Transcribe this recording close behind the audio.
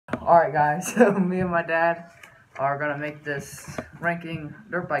Alright guys, so me and my dad are gonna make this ranking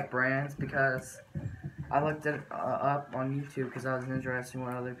dirt bike brands because I looked it up on YouTube because I was interested in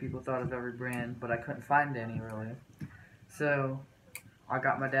what other people thought of every brand, but I couldn't find any really. So I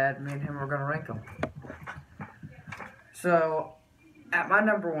got my dad, me and him were gonna rank them. So at my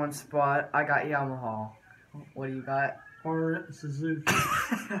number one spot, I got Yamaha. What do you got? Or Suzuki.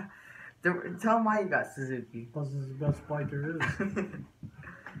 Tell him why you got Suzuki. Because it's the best bike there is.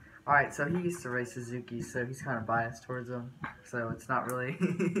 Alright, so he used to race Suzuki, so he's kind of biased towards them. So it's not really,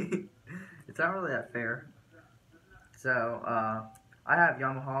 it's not really that fair. So, I have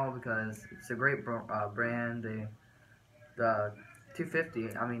Yamaha because it's a great brand. The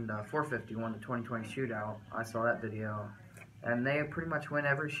 250, I mean the 450 won the 2020 shootout. I saw that video. And they pretty much win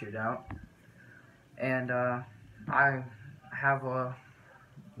every shootout. And, I have a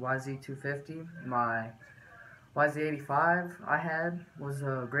YZ250, my YZ85 I had was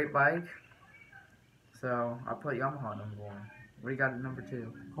a great bike, so I put Yamaha number one. What do you got at number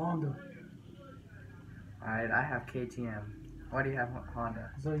two? Honda. Alright, I have KTM. Why do you have Honda?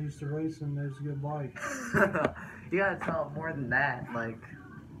 Because I used to race and there's a good bike. You gotta tell them more than that, like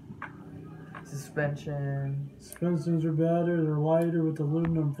suspension. Suspensions are better, they're lighter with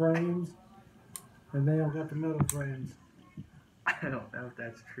aluminum frames, and they don't got the metal frames. I don't know if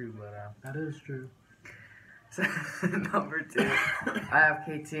that's true, but That is true. So, number two, I have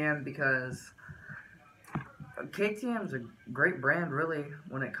KTM because KTM's a great brand, really,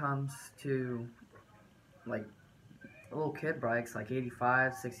 when it comes to like little kid bikes, like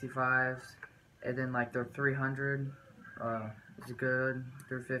 85s, 65s, and then like their 300 is good,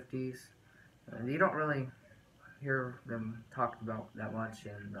 their 50s. You don't really hear them talked about that much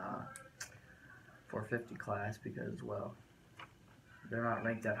in 450 class because, well, they're not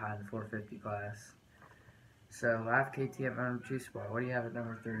ranked that high in the 450 class. So I have KTM at number 2 spot. What do you have at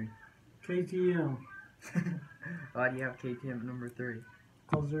number 3? KTM. Why do you have KTM at number 3?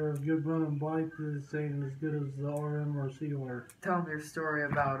 Because they're a good running bike that ain't as good as the RM or CR. Tell them your story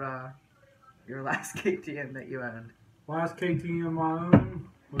about your last KTM that you owned. Last KTM I owned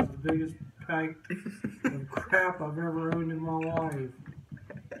was the biggest pack of crap I've ever owned in my life.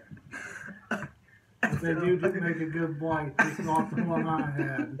 But they do make a good bike. It's not the one I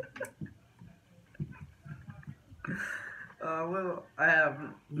had. Well, I have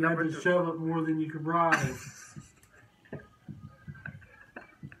You had to shove it more than you could ride.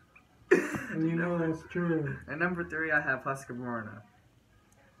 And you know that's true. At number 3, I have Husqvarna.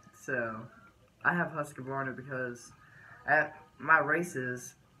 So, I have Husqvarna because at my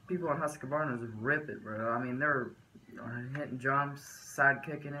races, people on Husqvarnas rip it, bro. I mean, they're hitting jumps, side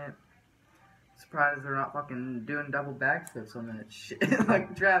kicking it. Surprised they're not fucking doing double backflips on that shit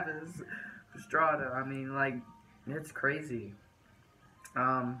like Travis Pastrana. I mean, like, it's crazy.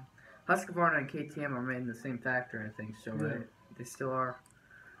 Husqvarna and KTM are made in the same factory, I think, so right? They still are.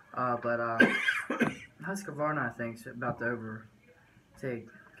 But Husqvarna, I think, is about to overtake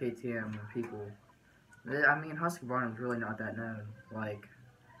KTM and people. I mean, Husqvarna is really not that known. Like,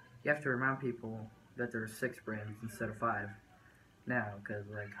 you have to remind people that there's 6 brands instead of 5 now, because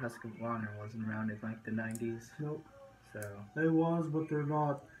like Husqvarna wasn't around in like the 90s. Nope. So they was, but they're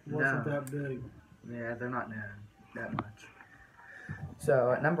not. Wasn't that big. Yeah, they're not known that much.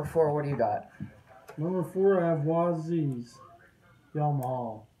 So at number 4, what do you got? Number 4, I have YZs,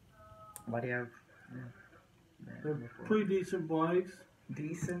 Yamaha. Why do you have? They're pretty decent bikes.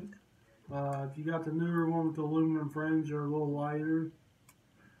 Decent. If you got the newer one with the aluminum frames, they're a little lighter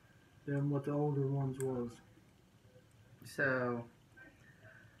than what the older ones was. So,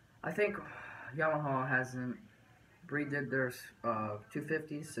 I think Yamaha hasn't redid their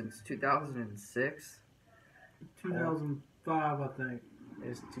 250s since 2006. 2005, I think. It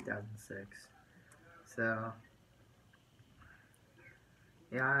was 2006. So,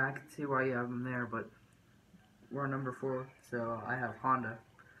 yeah, I can see why you have them there, but we're on number 4, so I have Honda.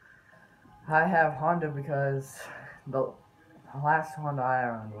 I have Honda because the last Honda I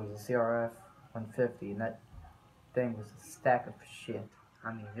owned was a CRF 150, and that thing was a stack of shit.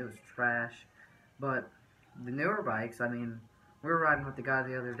 I mean, it was trash. But the newer bikes, I mean, we were riding with the guy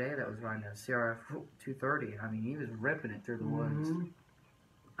the other day that was riding a CRF 230. I mean, he was ripping it through the woods.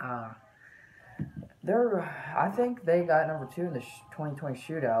 I think they got number 2 in the 2020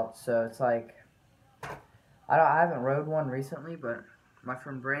 shootout, so it's like, I haven't rode one recently, but my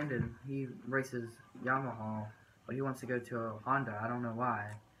friend Brandon, he races Yamaha, but he wants to go to a Honda. I don't know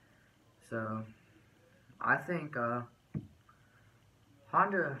why. So, I think,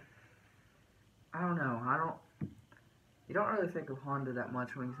 Honda, I don't know, you don't really think of Honda that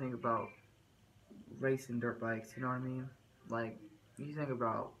much when you think about racing dirt bikes, you know what I mean? Like, you think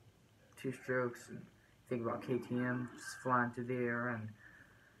about two-strokes. And think about KTM just flying through the air and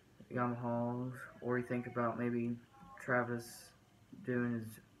Yamahas, or you think about maybe Travis doing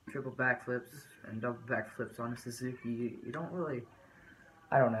his triple backflips and double backflips on a Suzuki. You don't really,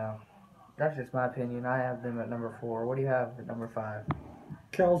 I don't know. That's just my opinion. I have them at number 4. What do you have at number 5?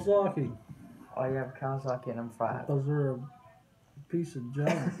 Kawasaki. Oh, you have Kawasaki at number 5. Because they're a piece of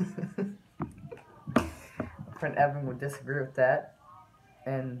junk. My friend Evan would disagree with that,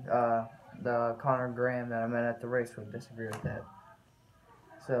 and the Connor Graham that I met at the race would disagree with that.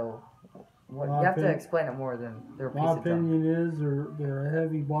 So, you have to explain it more than they're a piece My of junk. opinion is they're a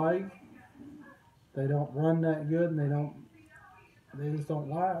heavy bike. They don't run that good, and they just don't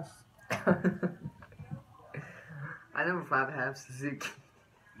last. I number 5 have Suzuki.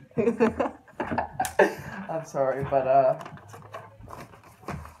 I'm sorry, but I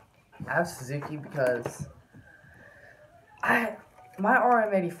have Suzuki because my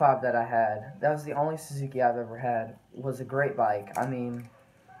RM85 that I had, that was the only Suzuki I've ever had, was a great bike. I mean,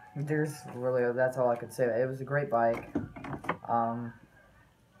 that's all I could say. It was a great bike.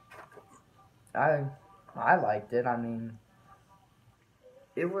 I liked it. I mean,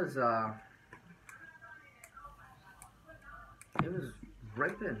 it was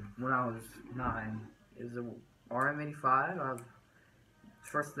ripping when I was 9. It was a RM85.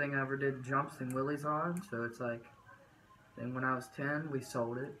 First thing I ever did jumps and wheelies on, so it's like, then when I was 10, we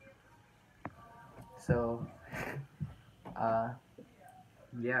sold it. So,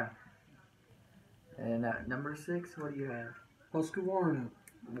 yeah. And at number 6, what do you have? Husqvarna.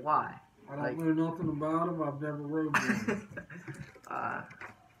 Why? I don't know nothing about them. I've never rode one.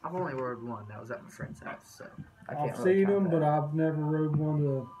 I've only rode one. That was at my friend's house, so I can't I've really seen count them, that. but I've never rode one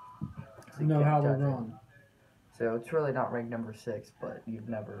to So you know can't how they judge it. run. So it's really not ranked number 6, but you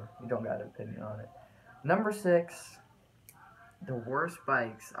don't got an opinion on it. Number 6, the worst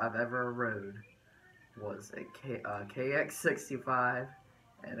bikes I've ever rode was a KX65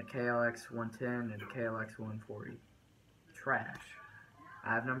 and a KLX 110 and a KLX 140. Trash.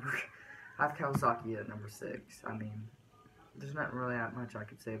 I have Kawasaki at number 6. I mean, there's not really that much I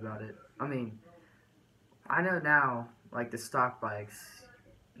could say about it. I mean, I know now, like the stock bikes,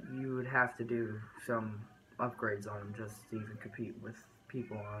 you would have to do some upgrades on them just to even compete with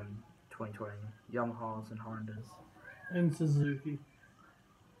people on 2020 Yamahas and Hondas. And Suzuki.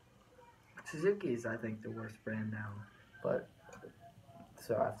 Suzuki is, I think, the worst brand now, but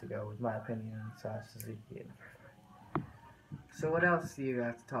so I have to go with my opinion. So I have Suzuki. So what else do you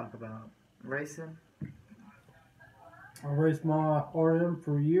have to talk about? Racing? I raced my RM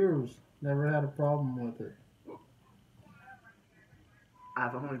for years. Never had a problem with it.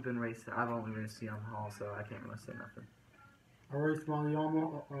 I've only raced Yamaha, so I can't really say nothing. I raced my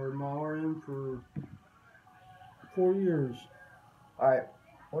RM for 4 years. Alright,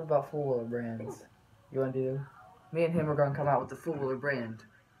 what about four-wheeler brands? You want to do? Me and him are going to come out with the four-wheeler brand.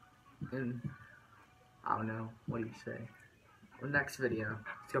 And, I don't know, what do you say? The next video.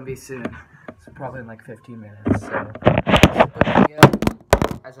 It's going to be soon. It's probably in like 15 minutes, so.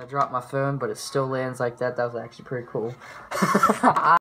 As I drop my phone, but it still lands like that. That was actually pretty cool.